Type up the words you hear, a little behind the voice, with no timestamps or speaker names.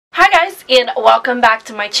Hi guys, and welcome back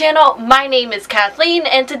to my channel. My name is Kathleen,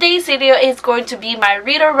 and today's video is going to be my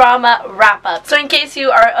Read-O-Rama wrap-up. So in case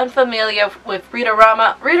you are unfamiliar with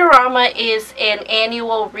Read-O-Rama, Read-O-Rama is an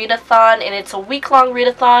annual readathon, and it's a week-long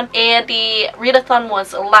readathon, and the readathon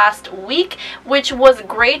was last week, which was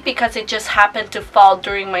great because it just happened to fall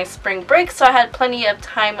during my spring break, so I had plenty of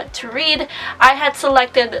time to read. I had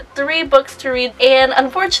selected 3 books to read, and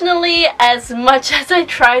unfortunately, as much as I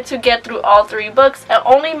tried to get through all 3 books, I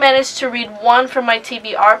only managed to read one from my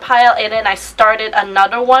TBR pile, and then I started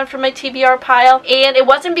another one from my TBR pile. And it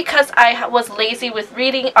wasn't because I was lazy with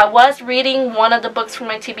reading. I was reading one of the books from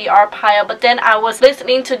my TBR pile, but then I was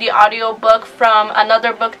listening to the audiobook from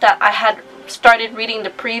another book that I had started reading the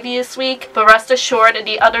previous week. But rest assured,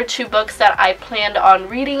 the other 2 books that I planned on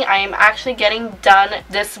reading, I am actually getting done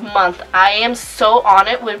this month. I am so on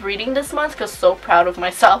it with reading this month because so proud of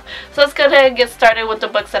myself. So let's go ahead and get started with the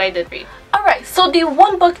books that I did read. Alright, so the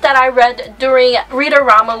one book that I read during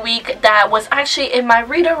Read-O-Rama week that was actually in my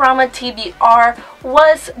Read-O-Rama TBR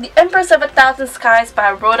was The Empress of a Thousand Skies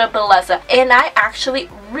by Rhoda Belleza, and I actually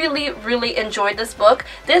really enjoyed this book.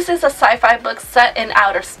 This is a sci-fi book set in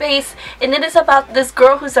outer space, and it is about this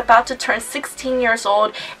girl who's about to turn 16 years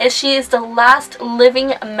old, and she is the last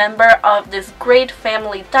living member of this great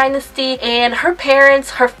family dynasty, and her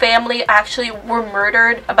parents, her family actually were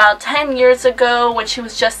murdered about 10 years ago when she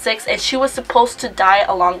was just 6, and she was supposed to die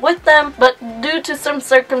along with them, but due to some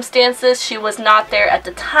circumstances she was not there at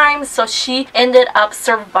the time, so she ended up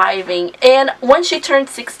surviving. And when she turned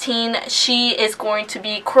 16, she is going to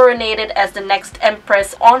be coronated as the next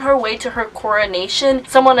empress. On her way to her coronation,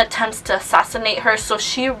 someone attempts to assassinate her, so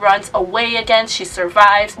she runs away again. She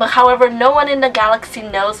survives, but however, no one in the galaxy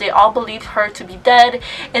knows. They all believe her to be dead,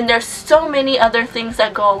 and there's so many other things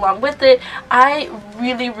that go along with it. I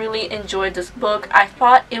really enjoyed this book. I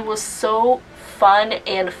thought it was so fun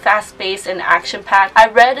and fast-paced and action-packed. I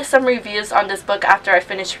read some reviews on this book after I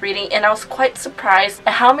finished reading, and I was quite surprised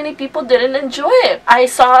at how many people didn't enjoy it. I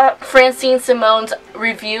saw Francine Simone's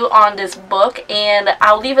review on this book, and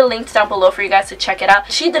I'll leave a link down below for you guys to check it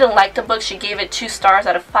out. She didn't like the book. She gave it 2 stars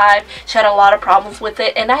out of 5. She had a lot of problems with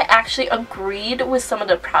it, and I actually agreed with some of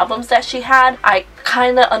the problems that she had. I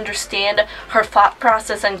kind of understand her thought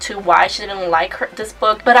process into why she didn't like this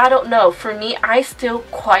book, but I don't know. For me, I still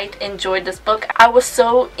quite enjoyed this book. I was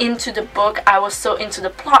so into the book. I was so into the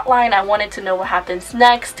plot line. I wanted to know what happens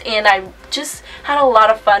next, and I just had a lot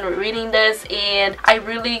of fun reading this, and I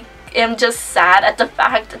really am just sad at the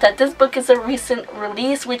fact that this book is a recent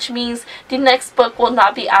release, which means the next book will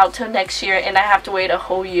not be out till next year, and I have to wait a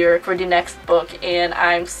whole year for the next book, and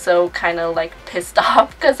I'm so kind of like pissed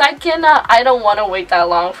off because I don't want to wait that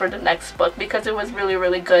long for the next book because it was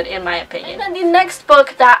really good in my opinion. And then the next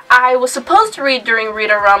book that I was supposed to read during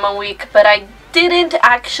Read-O-Rama week, but I didn't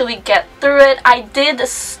actually get through it. I did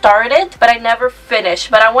start it, but I never finished.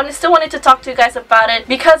 But I still wanted to talk to you guys about it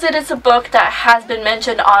because it is a book that has been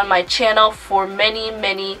mentioned on my channel for many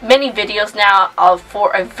videos now,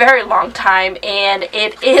 for a very long time, and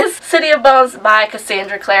it is City of Bones by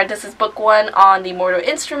Cassandra Clare. This is book 1 on the Mortal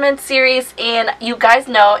Instruments series, and you guys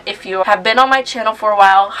know, if you have been on my channel for a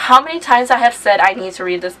while, how many times I have said I need to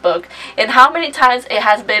read this book, and how many times it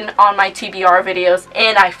has been on my TBR videos,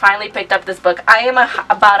 and I finally picked up this book. I am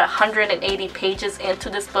about 180 pages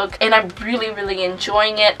into this book, and I'm really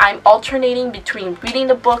enjoying it. I'm alternating between reading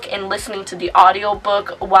the book and listening to the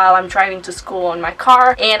audiobook while I'm driving to school in my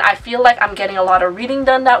car, and I feel like I'm getting a lot of reading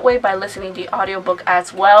done that way by listening to the audiobook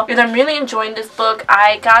as well. And I'm really enjoying this book.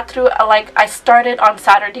 I got through, I started on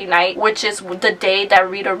Saturday night, which is the day that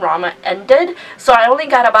Read-O-Rama ended, so I only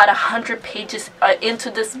got about 100 pages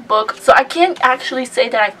into this book, so I can't actually say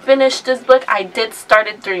that I finished this book. I did start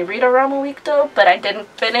it during Read-O-Rama week though, but I didn't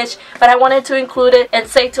finish. But I wanted to include it and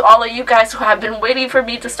say to all of you guys who have been waiting for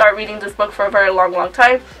me to start reading this book for a very long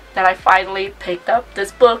time that I finally picked up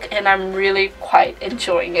this book, and I'm really quite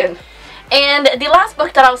enjoying it. And the last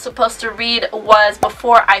book that I was supposed to read was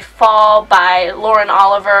Before I Fall by Lauren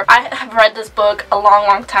Oliver. I have read this book a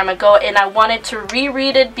long time ago, and I wanted to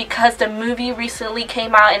reread it because the movie recently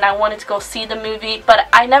came out and I wanted to go see the movie, but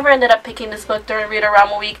I never ended up picking this book during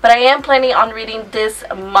Read-O-Rama week. But I am planning on reading this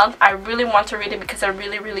month. I really want to read it because I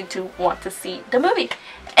really do want to see the movie.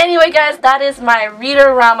 Anyway guys, that is my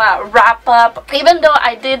Read-O-Rama wrap up. Even though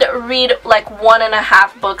I did read like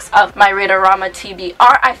 1.5 books of my Read-O-Rama TBR,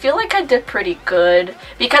 I feel like I did did pretty good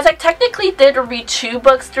because I technically did read 2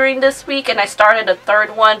 books during this week and I started a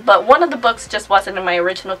 3rd one, but one of the books just wasn't in my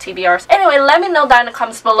original TBRs. Anyway, let me know down in the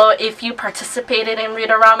comments below if you participated in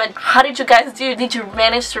Read-O-Rama. How did you guys do? Did you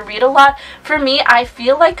manage to read a lot? For me, I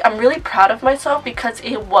feel like I'm really proud of myself because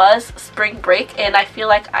it was spring break and I feel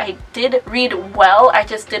like I did read well. I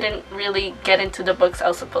just didn't really get into the books I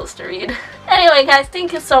was supposed to read. Anyway guys,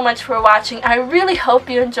 thank you so much for watching. I really hope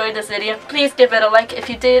you enjoyed this video. Please give it a like if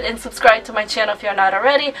you did and subscribe to my channel if you're not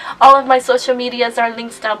already. All of my social medias are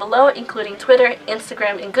links down below, including Twitter,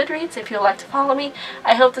 Instagram, and Goodreads if you'd like to follow me.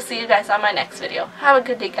 I hope to see you guys on my next video. Have a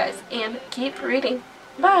good day guys and keep reading.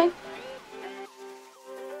 Bye!